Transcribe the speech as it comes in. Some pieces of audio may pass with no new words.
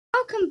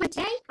welcome back.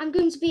 Today I'm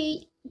going to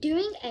be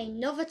doing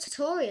another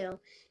tutorial.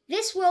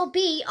 This will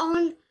be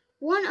on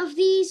one of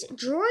these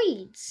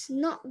droids,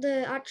 not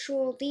the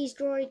actual, these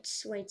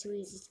droids, way too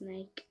easy to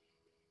make.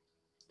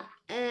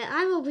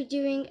 I will be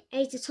doing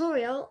a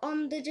tutorial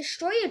on the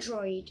destroyer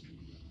droid.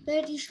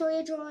 The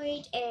destroyer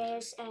droid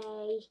is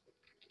well,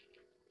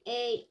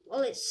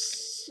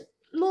 it's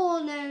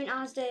more known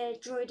as the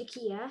droid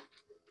Ikea,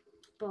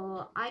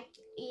 but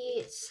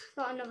it's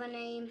got another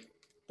name,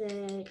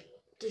 the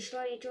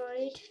destroyer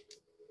droid.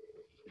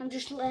 I'm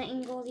just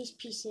letting all these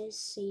pieces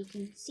so you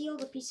can see all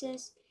the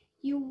pieces.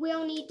 You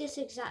will need this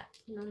exact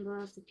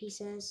number of the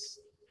pieces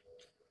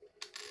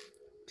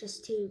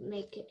just to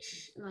make it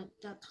like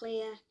that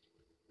clear.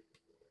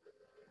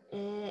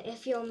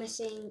 If you're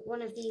missing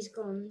one of these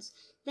guns,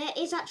 there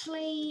is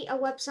actually a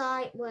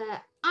website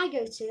where I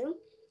go to.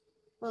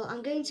 Well,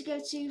 I'm going to go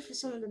to for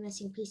some of the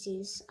missing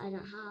pieces I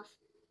don't have.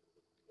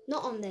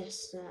 Not on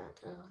this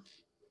set.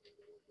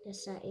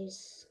 This set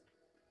is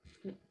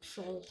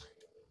full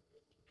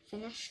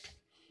finished.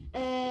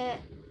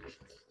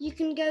 You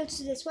can go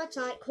to this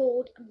website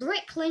called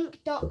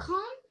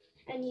bricklink.com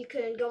and you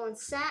can go on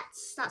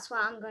sets. That's where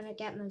I'm going to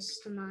get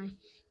most of my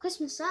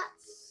Christmas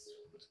sets.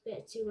 It's a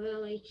bit too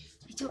early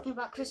to be talking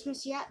about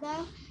Christmas yet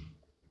though.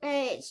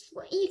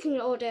 You can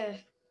order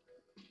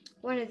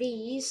one of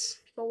these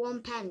for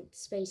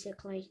 £1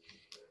 basically.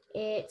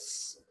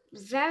 It's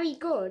very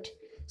good.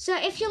 So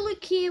if you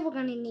look here, we're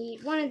going to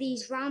need one of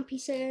these round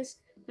pieces.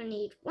 We're going to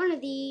need one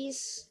of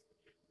these.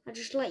 I'll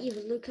just let you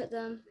look at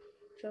them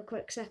for a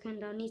quick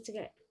second. I'll need to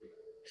get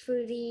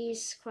through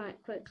these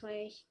quite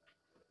quickly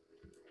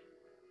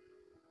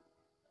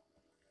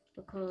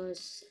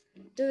because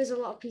there is a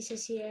lot of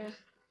pieces here.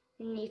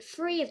 You need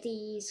 3 of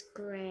these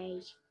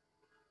grey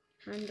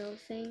handle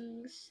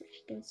things, if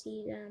you can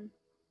see them.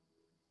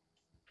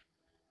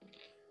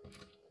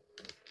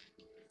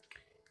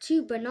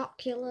 2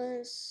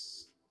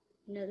 binoculars,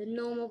 the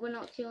normal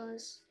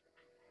binoculars.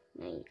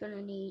 Now you're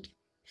gonna need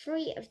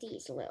 3 of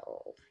these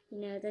little,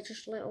 they're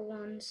just little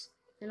ones.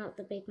 They're not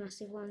the big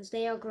massive ones.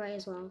 They are grey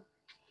as well.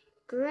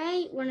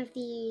 Grey, one of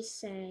these,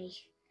 say,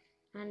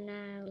 and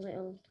now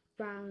little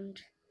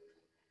round,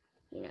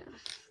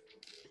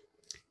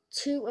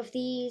 2 of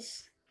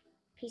these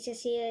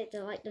pieces here.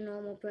 They're like the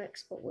normal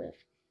bricks, but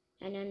with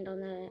an end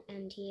on the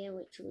end here,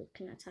 which we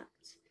can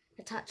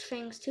attach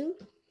things to.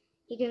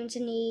 You're going to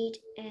need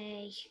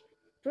a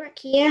brick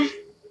here,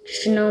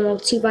 just a normal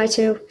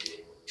 2x2,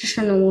 just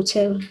a normal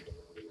 2x1.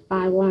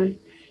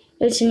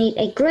 You're going to need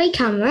a grey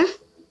camera,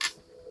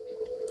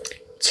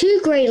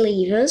 2 grey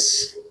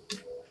levers,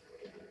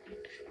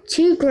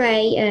 2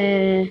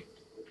 grey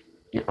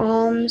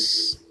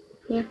arms.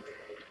 Yeah.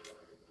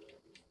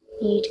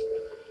 Need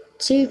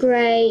 2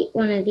 grey,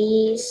 one of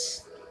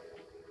these.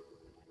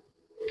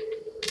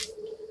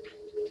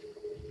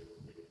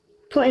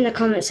 Put in the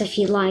comments if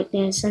you like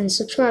this and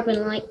subscribe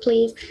and like,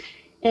 please.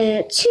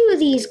 2 of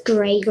these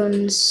grey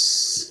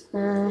guns.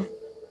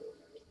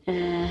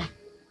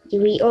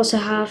 We also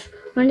have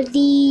one of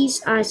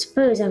these. I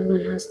suppose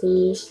everyone has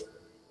these.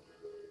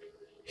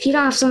 If you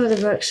don't have some of the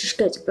bricks, just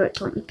go to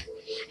Bricklink.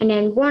 And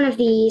then one of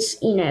these,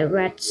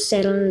 red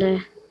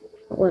cylinder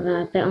with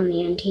a bit on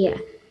the end here.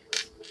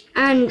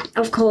 And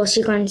of course,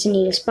 you're going to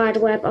need a spider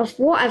web of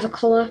whatever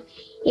colour.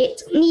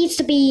 It needs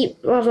to be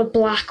rather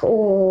black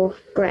or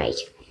grey.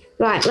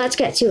 Right, let's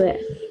get to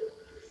it.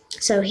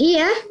 So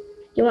here,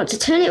 you want to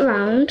turn it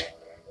around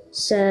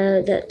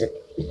so that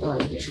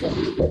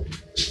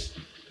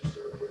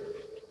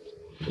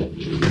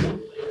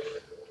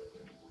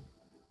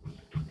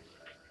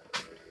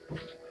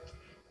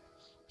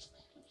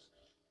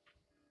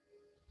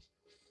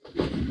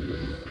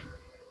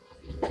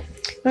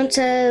want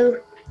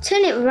to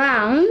turn it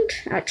round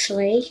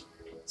actually,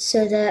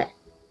 so that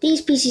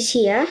these pieces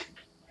here,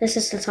 this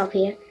is the top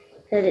here,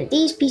 so that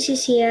these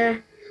pieces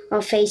here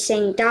are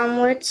facing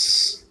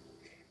downwards.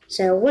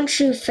 So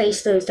once you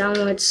face those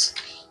downwards,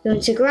 you're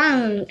going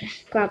to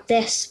grab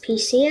this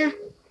piece here,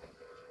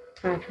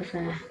 type of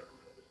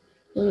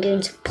you're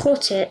going to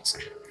put it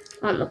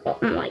on the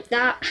bottom like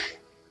that,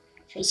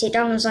 face it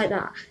downwards like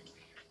that.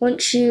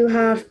 Once you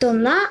have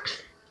done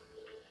that,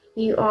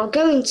 you are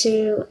going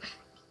to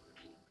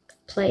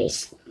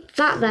place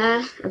that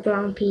there, a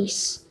brown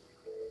piece,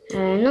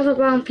 another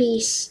brown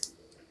piece.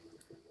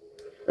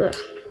 I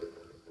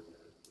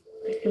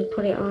can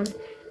put it on.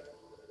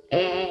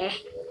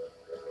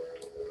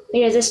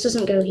 This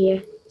doesn't go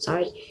here.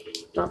 Sorry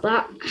about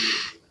that.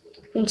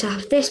 I'm going to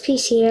have this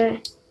piece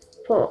here.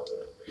 Put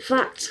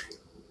that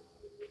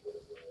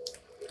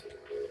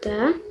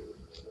there. I'm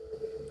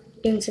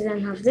going to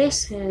then have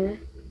this here.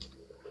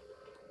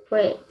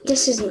 Wait,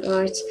 this isn't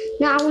right.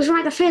 No, I was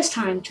right the first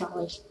time,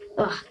 Charlie.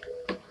 Ugh.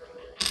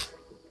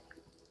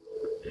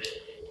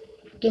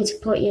 Going to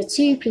put your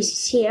 2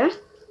 pieces here,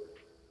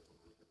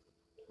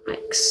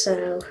 like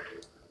so.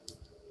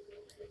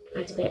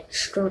 It's a bit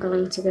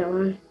struggling to go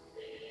on.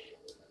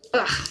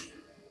 Ugh.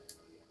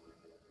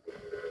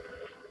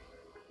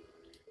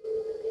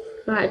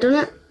 Right,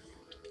 done it.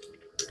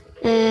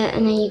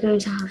 And then you're going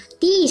to have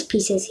these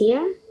pieces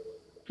here.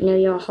 You know,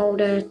 your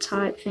holder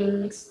type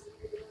things.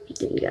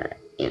 You got,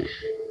 yeah.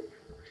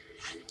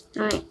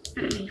 Right,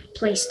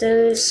 place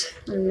those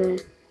on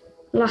the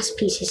last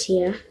pieces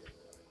here.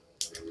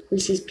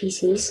 Reese's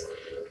Pieces,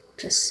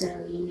 just so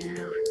you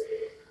know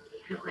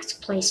where to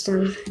place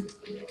them.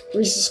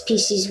 Reese's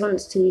Pieces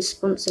wants to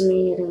sponsor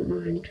me, I don't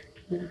mind.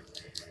 Yeah.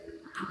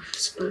 I'll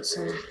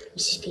sponsor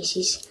Reese's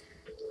Pieces.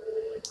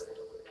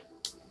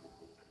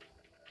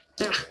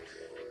 Ah.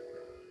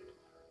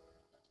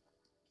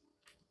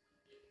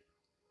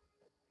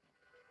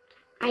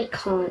 I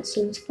can't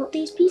seem to put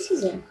these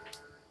pieces in.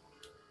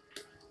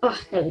 Oh,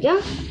 there we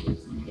go.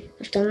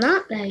 I've done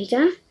that, there we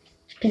go.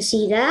 You can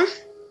see there.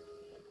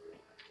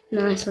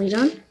 Nicely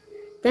done.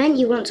 Then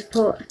you want to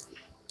put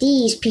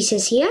these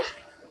pieces here,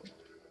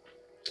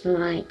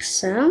 like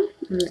so,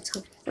 on the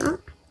top of that.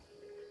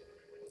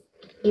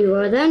 You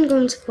are then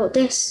going to put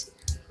this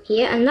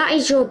here, and that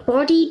is your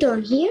body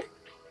done here.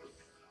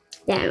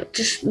 Then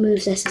just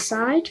move this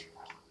aside.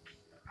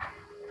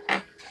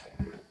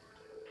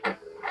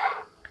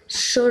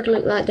 Should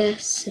look like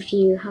this if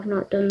you have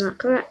not done that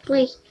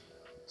correctly.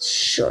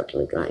 Should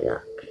look like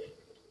that.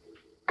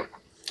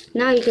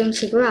 Now you're going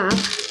to grab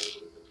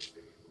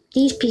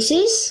these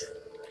pieces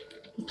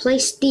and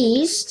place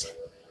these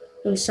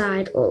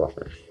inside all of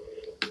them.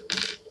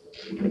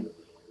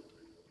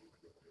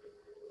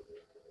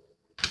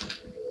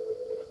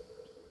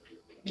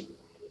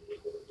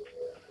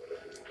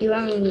 You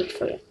only need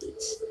 3 of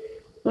these.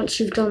 Once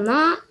you've done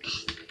that,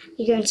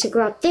 you're going to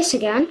grab this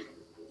again.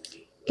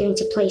 You're going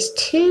to place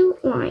 2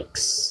 like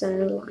so,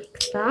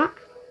 like that.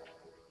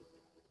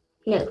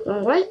 No,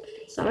 wrong way,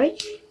 sorry.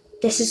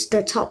 This is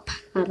the top,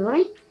 by the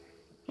way.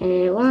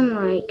 One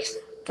like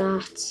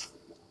that.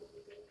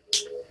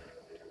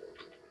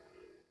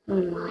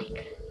 One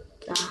like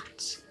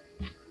that.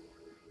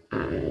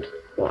 And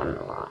one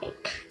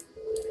like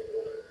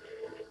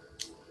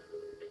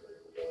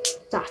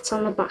that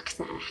on the back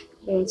there.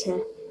 You're going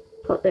to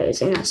put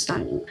those in a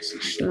standing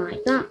position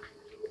like that.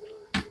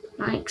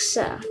 Like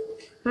so.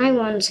 I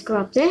want to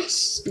grab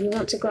this. You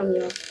want to grab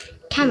your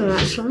camera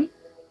actually.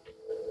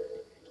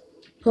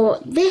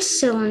 Put this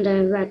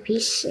cylinder red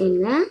piece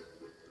in there.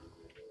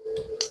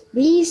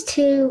 These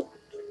 2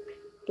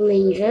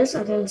 levers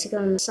are going to go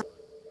on the side.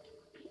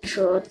 Make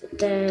sure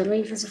the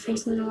levers are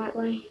facing the right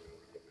way.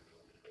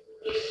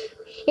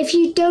 If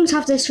you don't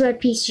have this red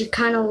piece, you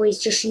can always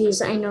just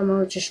use a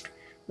normal, just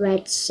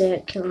red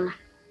circular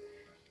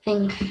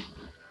thing.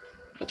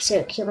 Like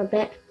circular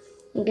bit.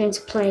 I'm going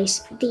to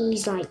place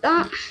these like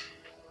that.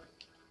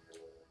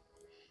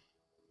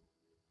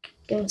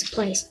 Going to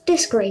place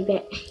this grey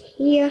bit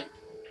here.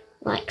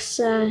 Like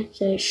so.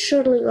 So it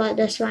should look like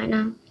this right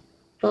now.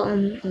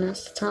 Bottom, and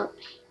that's the top.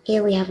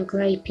 Here we have a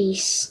grey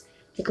piece.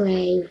 The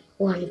grey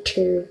 1,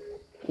 2.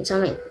 It's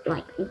only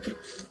like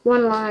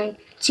 1 line,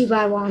 2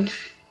 by 1.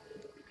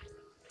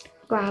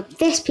 Grab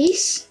this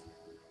piece.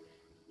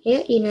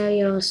 Here, you know,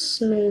 your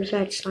smooth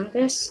edge like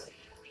this.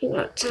 If you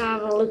want to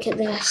have a look at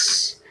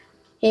this,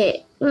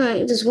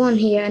 there's 1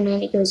 here and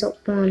then it goes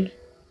up 1.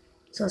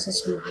 There's also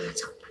some on the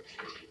top.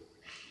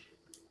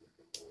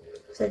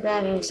 So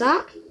there is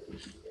that.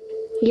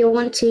 You'll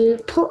want to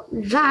put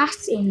that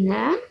in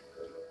there.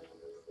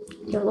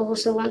 You'll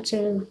also want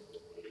to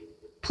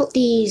put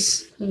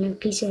these,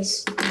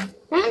 pieces.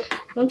 Then,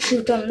 once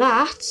you've done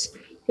that,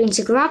 you're going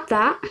to grab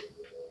that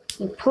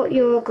and put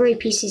your grey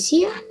pieces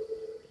here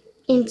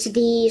into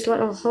these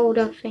little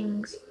holder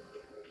things.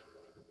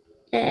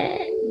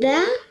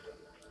 There,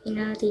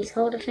 these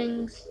holder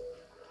things.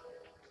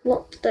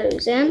 Plop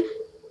those in.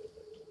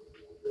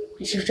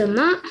 Once you've done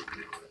that,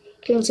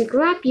 you're going to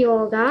grab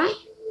your guy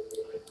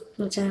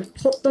and to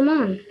put them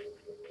on.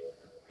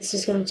 This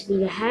is going to be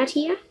the head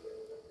here.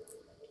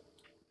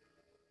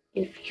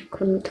 If you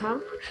couldn't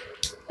tell.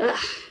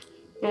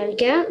 There we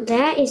go.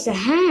 There is the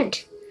head.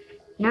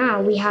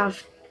 Now we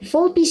have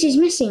 4 pieces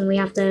missing. We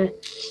have the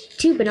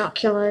 2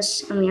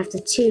 binoculars and we have the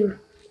 2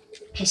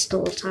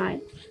 pistol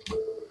type.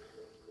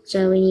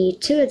 So we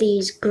need 2 of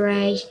these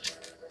grey.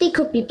 They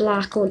could be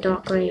black or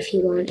dark grey if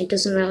you want. It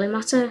doesn't really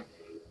matter.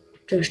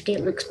 Just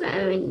it looks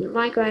better in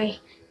light grey.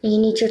 And you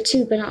need your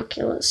 2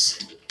 binoculars.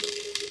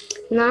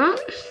 Now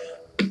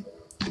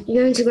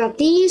you're going to grab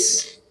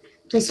these.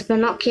 Place a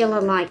binocular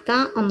like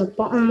that on the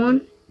bottom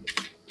one.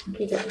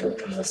 Do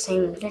the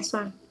same with this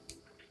one.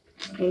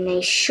 And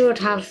they should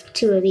have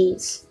 2 of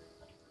these.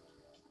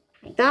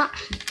 Like that.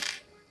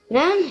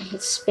 Then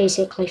it's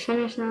basically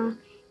finished now.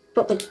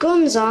 Put the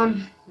guns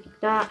on like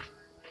that.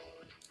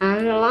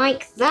 And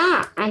like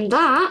that. And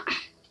that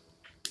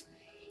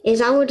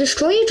is our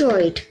destroyer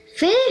droid.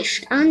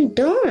 Finished and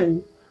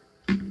done.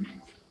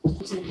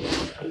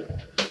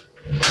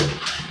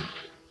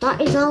 That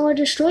is our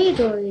destroyer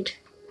droid.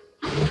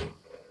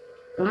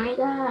 Right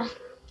there.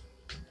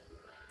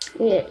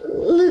 It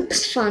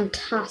looks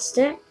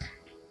fantastic.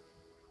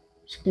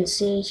 As you can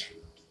see,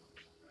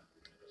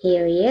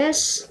 here he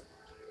is.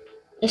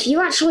 If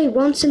you actually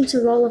want him to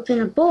roll up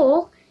in a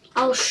ball,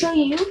 I'll show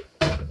you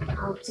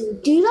how to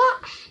do that.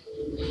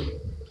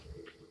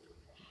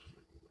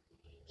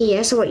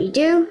 Here, so what you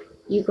do,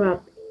 you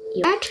grab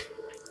your head.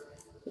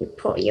 You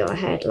put your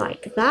head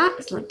like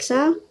that, like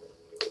so.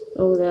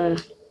 Or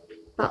the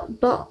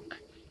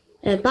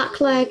back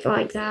leg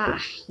like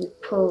that. You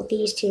pull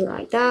these two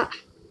like that.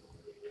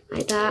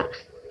 Like that.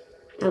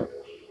 Oh,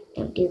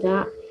 don't do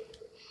that.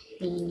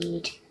 You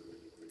need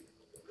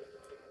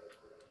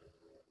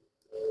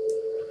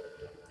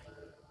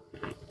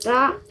like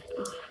that.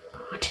 Oh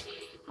god,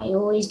 I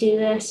always do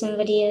this in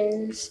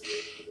videos.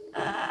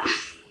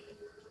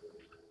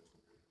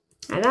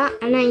 Like that,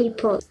 and then you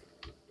put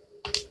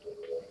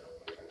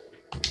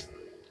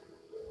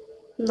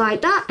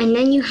like that, and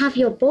then you have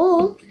your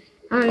ball,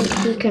 and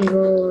you can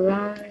roll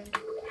around,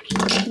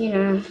 you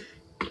know,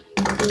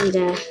 be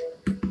the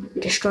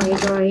destroyer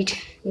droid,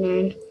 and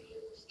then you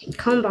can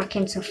come back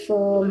into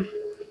form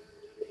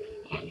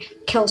and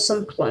kill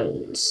some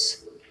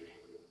clones.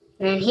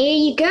 And here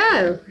you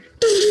go.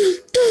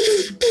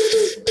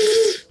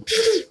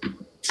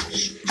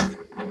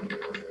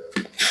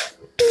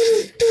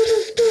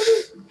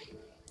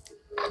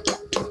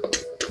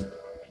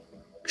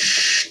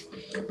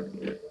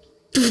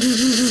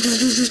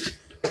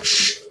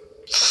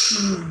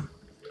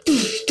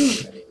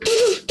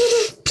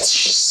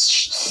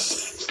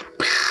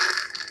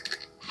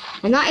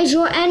 And that is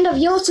your end of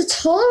your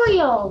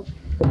tutorial.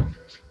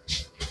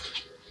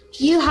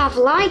 You have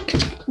liked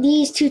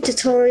these 2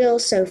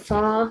 tutorials so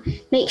far.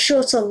 Make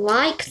sure to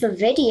like the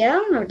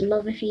video. I'd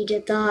love if you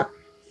did that.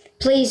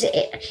 Please,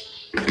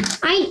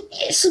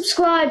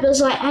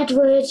 subscribers like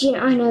Edward, you know,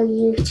 I know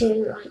you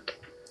too.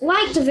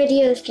 Like the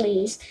videos,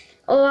 please.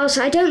 Or else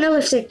I don't know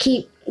if to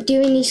keep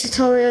doing these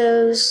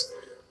tutorials.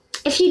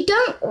 If you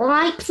don't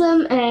like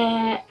them,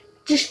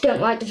 just don't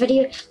like the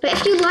video. But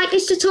if you like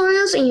these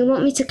tutorials and you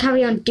want me to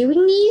carry on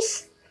doing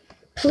these,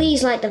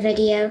 please like the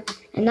video.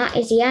 And that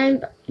is the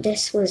end.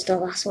 This was the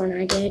last one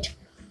I did.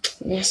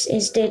 This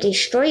is the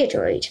Destroyer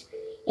Droid.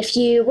 If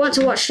you want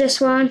to watch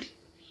this one,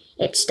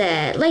 it's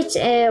the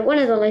one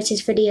of the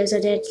latest videos I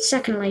did,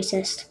 second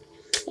latest.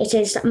 It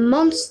is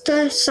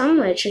Monster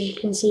Sandwich. As you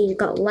can see, it's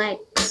got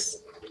legs.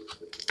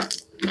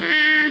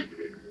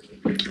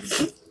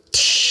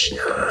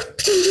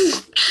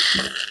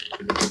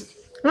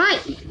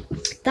 Right,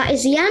 that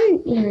is the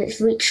end.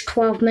 It's reached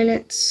 12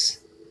 minutes.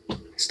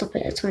 Stop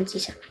it at 20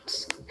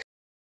 seconds.